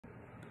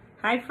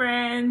Hi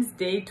friends,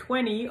 day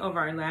 20 of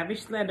our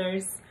Lavish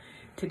Letters.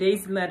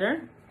 Today's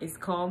letter is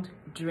called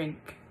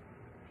Drink.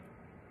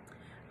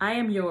 I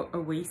am your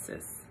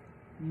oasis,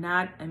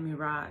 not a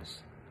mirage.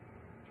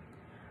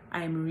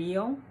 I am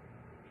real,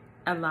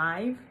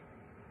 alive,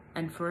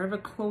 and forever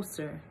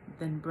closer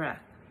than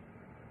breath.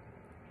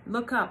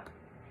 Look up,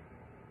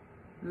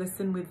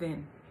 listen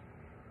within.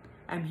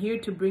 I'm here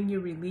to bring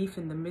you relief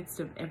in the midst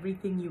of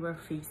everything you are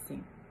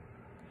facing.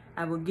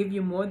 I will give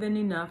you more than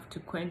enough to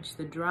quench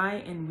the dry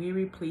and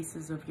weary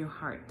places of your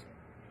heart.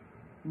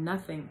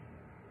 Nothing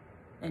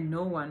and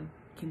no one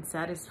can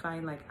satisfy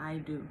like I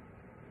do.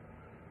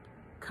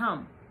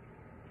 Come,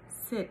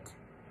 sit,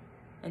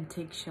 and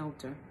take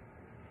shelter.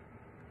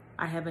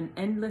 I have an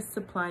endless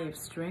supply of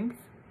strength,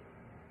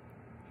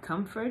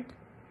 comfort,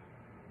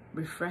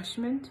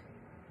 refreshment,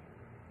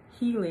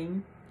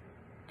 healing,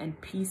 and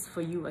peace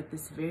for you at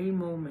this very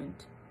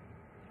moment.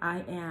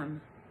 I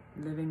am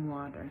living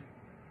water.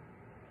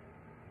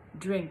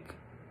 Drink.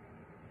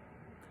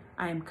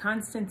 I am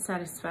constant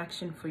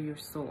satisfaction for your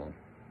soul.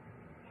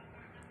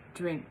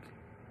 Drink.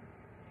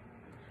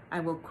 I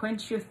will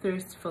quench your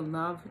thirst for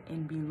love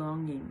and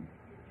belonging.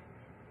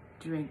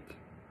 Drink.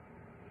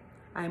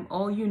 I am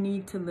all you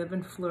need to live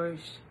and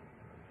flourish.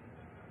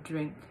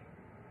 Drink.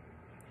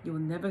 You will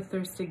never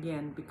thirst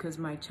again because,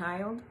 my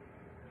child,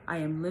 I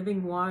am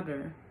living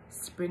water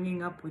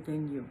springing up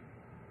within you.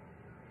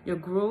 Your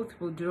growth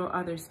will draw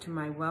others to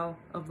my well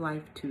of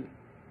life too.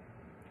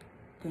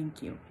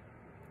 Thank you.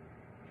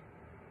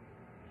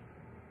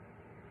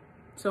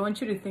 So I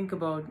want you to think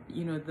about,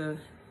 the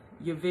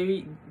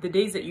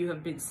days that you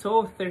have been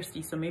so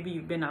thirsty. So maybe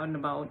you've been out and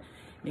about,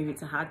 maybe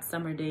it's a hot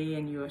summer day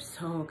and you are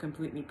so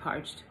completely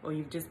parched, or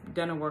you've just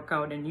done a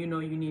workout and you know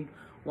you need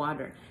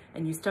water.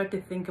 And you start to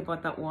think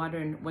about that water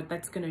and what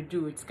that's going to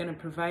do. It's going to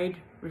provide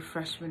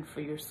refreshment for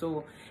your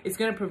soul. It's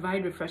going to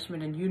provide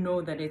refreshment, and you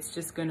know that it's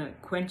just going to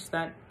quench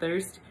that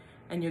thirst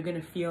and you're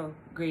going to feel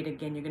great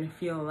again. You're going to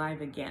feel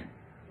alive again.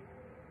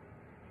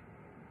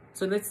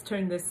 So let's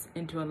turn this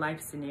into a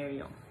life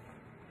scenario.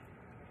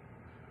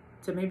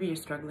 So maybe you're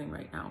struggling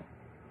right now.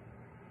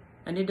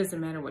 And it doesn't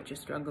matter what your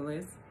struggle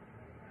is.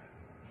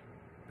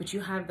 But you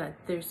have that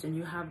thirst and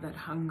you have that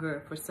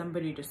hunger for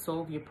somebody to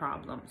solve your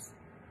problems.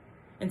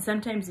 And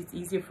sometimes it's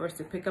easier for us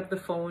to pick up the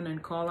phone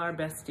and call our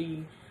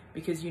bestie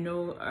because they're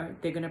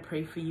going to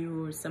pray for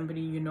you, or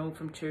somebody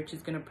from church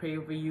is going to pray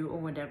over you, or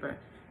whatever.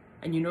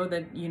 And you know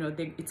that,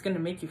 it's going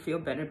to make you feel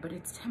better, but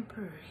it's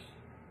temporary.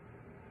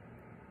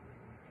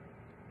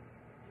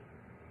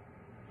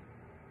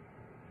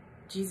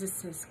 Jesus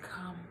says,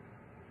 come,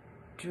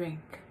 drink.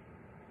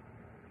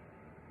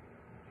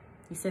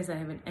 He says, I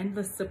have an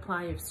endless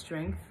supply of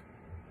strength,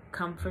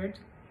 comfort,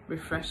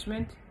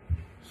 refreshment,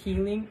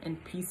 healing,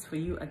 and peace for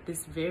you at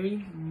this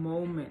very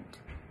moment.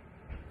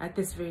 At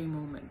this very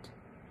moment.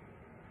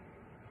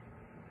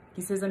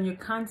 He says, I'm your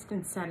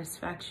constant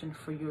satisfaction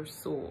for your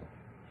soul.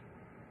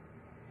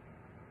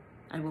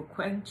 I will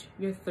quench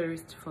your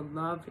thirst for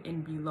love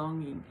and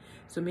belonging.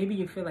 So maybe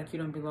you feel like you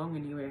don't belong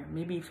anywhere.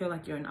 Maybe you feel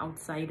like you're an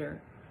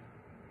outsider.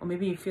 Or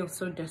maybe you feel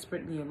so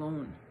desperately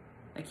alone,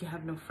 like you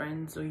have no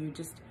friends, or you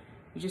just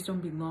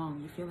don't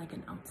belong. You feel like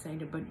an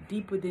outsider, but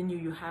deep within you,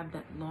 you have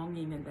that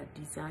longing and that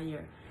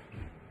desire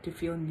to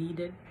feel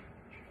needed,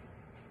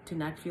 to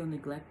not feel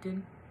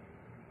neglected.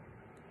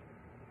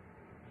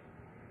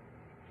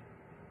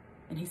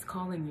 And he's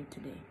calling you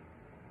today.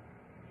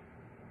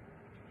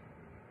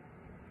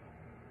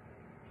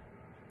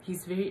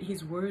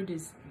 His word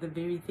is the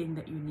very thing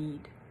that you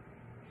need.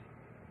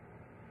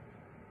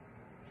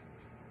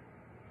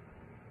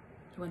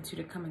 He wants you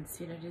to come and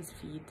sit at his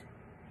feet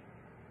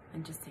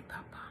and just say,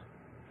 Papa,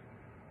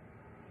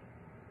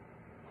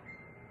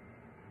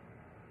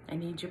 I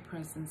need your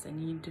presence. I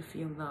need to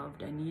feel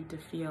loved. I need to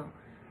feel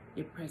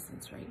your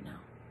presence right now.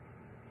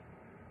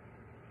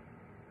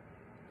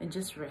 And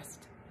just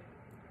rest.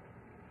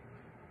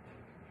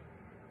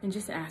 And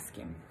just ask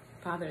him,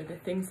 Father, the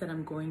things that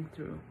I'm going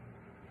through,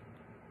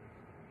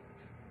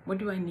 what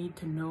do I need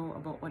to know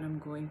about what I'm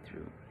going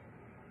through?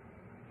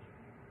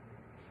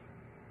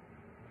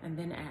 And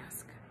then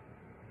ask,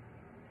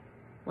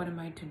 what am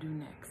I to do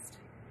next?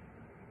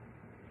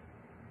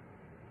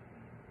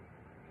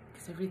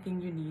 Because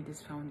everything you need is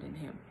found in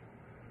him.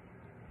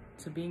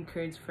 So be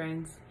encouraged,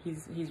 friends.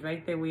 He's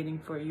right there waiting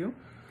for you.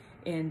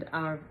 And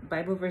our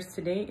Bible verse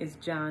today is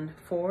John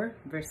 4,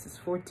 verses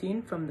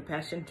 14 from the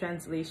Passion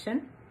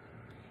Translation.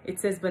 It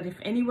says, but if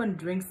anyone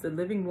drinks the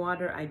living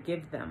water I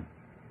give them,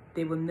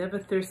 they will never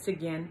thirst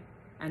again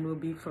and will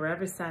be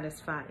forever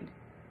satisfied.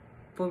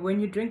 For when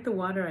you drink the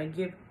water I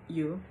give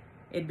you,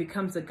 it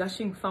becomes a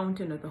gushing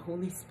fountain of the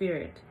Holy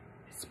Spirit,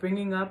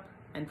 springing up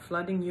and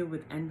flooding you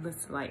with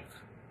endless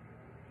life.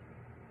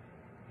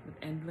 With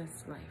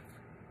endless life.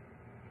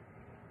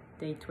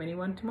 Day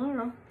 21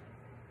 tomorrow.